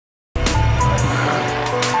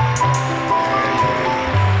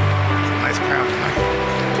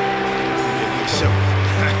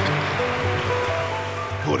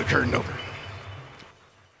curtain open.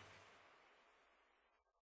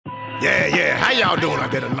 Yeah, how y'all doing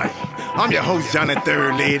out there tonight? I'm your host, Johnny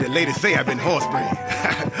Third Lady. The ladies say I've been horse-brained.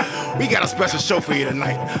 We got a special show for you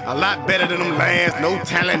tonight. A lot better than them last. No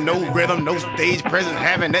talent, no rhythm, no stage presence.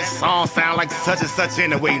 Having that song sound like such and such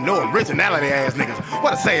anyway. No originality ass niggas.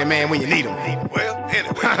 What a saying, man, when you need them. Well,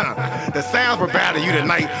 anyway. The sounds provided you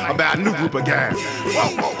tonight about a new group of guys.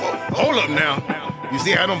 Whoa. Hold up now. You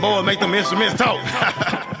see how them boys make them instruments talk?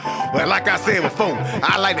 Well, like I said before,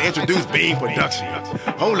 I like to introduce Beam Production.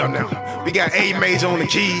 Hold up now. We got A Major on the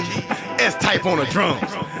keys, S-Type on the drums,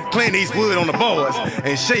 Clint Eastwood on the boards,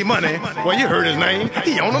 and Shay Money, well, you heard his name,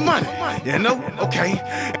 he on the money, you know? Okay.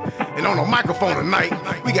 And on the microphone tonight,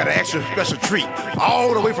 we got an extra special treat,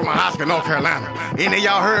 all the way from Alaska, North Carolina. Any of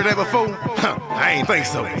y'all heard that before? I ain't think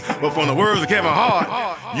so. But from the words of Kevin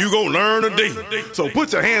Hart, you gon' learn today. So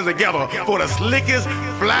put your hands together for the slickest,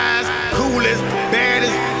 flies, coolest,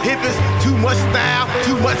 baddest, hippest, too much style,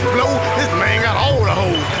 too much flow. This man got all the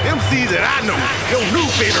hoes. MCs that I know, your new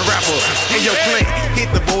favorite rapper in your clan. Hit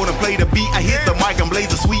the board and play the beat. I hit the mic and blaze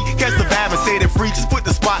a sweet. Catch the vibe and set it free. Just put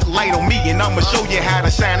the spotlight on me and I'ma show you how to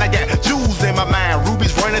shine. I got jewels in my mind,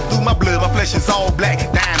 rubies running through my blood. My flesh is all black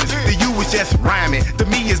diamonds. To you it's just rhyming. To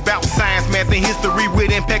me it's about science, math, and history with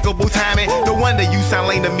impeccable timing. No wonder you sound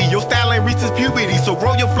lame to me. Your style ain't reached its puberty, so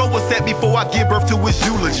roll your flow a set before I give birth to its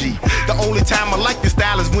eulogy. The only time I like your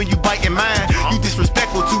style is when you bite in mine. You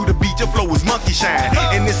disrespectful to the beat, your flow is monkey shine,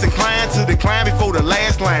 and it's inclined to decline before the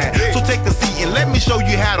last line. So take a seat and let me show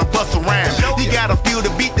you how to bust a rhyme. You gotta feel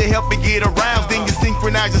the beat to help it get aroused. Then you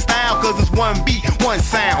synchronize your style, cause it's one beat, one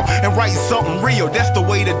sound. And write something real, that's the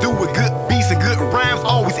way to do it. Good beats and good rhymes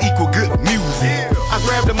always equal good music. I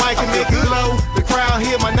grab the mic and make it low. The crowd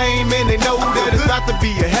hear my name and they know that it's about to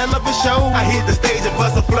be a hell of a show. I hit the stage and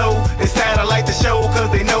bust a flow. They satellite the show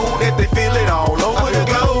cause they know that they feel it all over the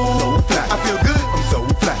globe. So fly. I feel good, I'm so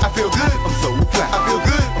fly. I feel good, I'm so fly. I feel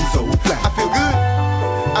good, I'm so fly. I feel good,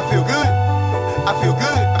 I feel good, I feel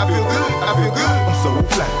good, I feel good, I feel good, I'm so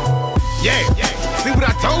fly. Yeah, see what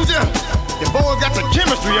I told you? Your boys got the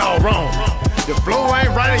chemistry all wrong. Your flow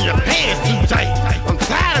ain't right and your pants too tight. I'm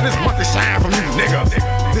tired of this monkey shine from you niggas.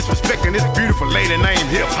 Disrespecting this beautiful lady named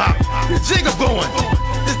hip hop. Your jigger blowing.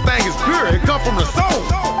 This thing is pure, it come from the soul.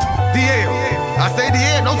 DL, I say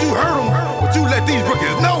DL, don't you hurt them, but you let these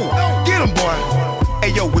rookies know. Get them, boy. Hey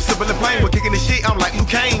yo, we're sipping the plane, we're kicking this shit, I'm like Luke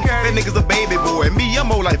Kane. That nigga's a baby boy, me, I'm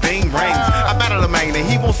more like Bing Rings. I battle the man and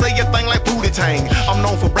he won't say a thing like Booty Tang. I'm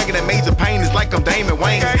known for bringing that major pain, it's like I'm Damon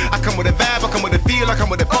Wayans. I come with a vibe, I come with a feel, I come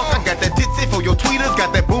with a funk. I got that titsy for your tweeters, got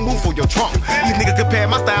that boom boom for your trunk. These niggas compare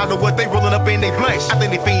my style to what they rolling up in they blunt. I think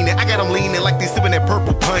they fiendin', I got them leaning like they sipping that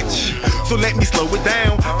purple punch. So let me slow it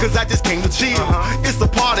down, cause I just came to chill. It's a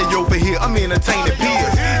party over here, I'm entertaining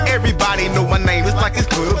peers. Everybody know my name, it's like it's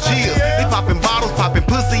Club Cheers. They popping bottles, popping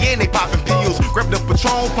pussy, and they popping pills. Grab the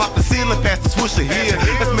Patron, pop the ceiling, pass the swisher here.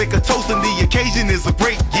 Let's make a toast and the occasion is a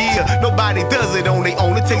great year. Nobody does it on their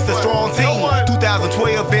own, it takes a strong team.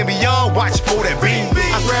 2012 and beyond, watch for that beam.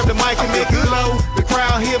 I grab the mic and make it low. The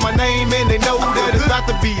crowd hear my name and they know that it's about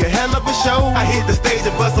to be a hell of a show. I hit the stage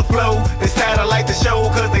and bust a flow. They satellite the show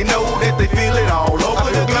cause they know that they feel it all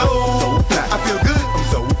over the globe. So fly. I feel good, I'm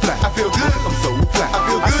so fly. I feel good, I'm so fly. I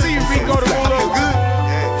feel good, I see Rico the Ruler.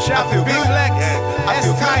 I feel good. I feel good. I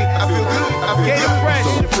feel tight. I feel good. I feel good.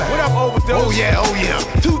 Fresh. What up, Overdose? Oh yeah.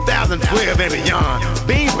 2012 and beyond.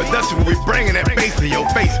 Beam Production will be bringing that face to your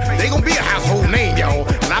face. They gonna be a household name, y'all,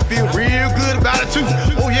 and I feel real good about it too.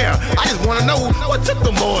 Oh yeah, I just wanna know what took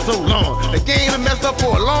them boys so long. The game been messed up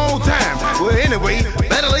for a long time. Well, anyway,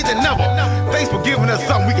 better late than never. Thanks for giving us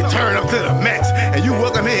something we can turn up to the max. And you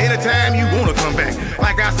welcome here anytime you wanna come back.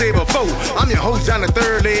 Like I said before, I'm your host, John the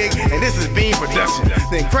Third Leg, and this is Beam Production.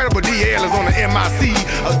 The incredible DL is on the MIC.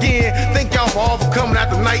 Again, thank y'all for all for coming out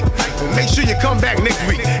tonight. And make sure you come back next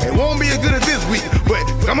week. It won't be as good as this week, but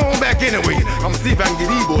come on back anyway. I'ma see if I can get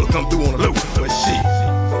Evo to come through on the loop. But shit,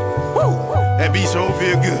 woo, that beat sure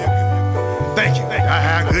feel good. Thank you. I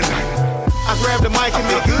have a good night. I grab the mic and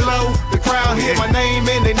make it low. The crowd hear my name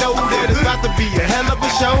and they know that it's about to be a hell of a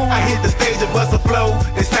show. I hit the stage and bust a flow.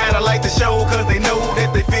 They satellite the show cause they know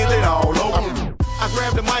that they feel it all over. I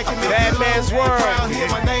grab the mic and make it low. The crowd hear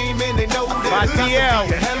my name and they know that it's about to be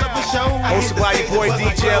a hell of a show. Hosted by your boy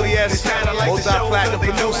DJ LES, multi-platinum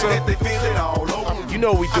producer. You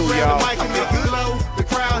know we do, y'all. The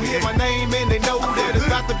crowd hear my name and they know that it's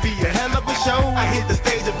about to be a hell of a show. I hit the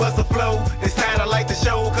stage and bust a flow. They satellite the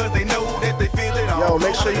show cause they know that they feel it all. Yo,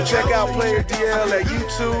 make sure you check out Player DL at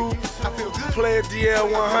YouTube, Player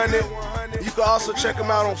DL 100. You can also check him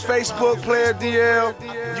out on Facebook, Player DL.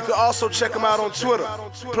 You can also check him out on Twitter,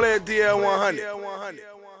 Player DL 100.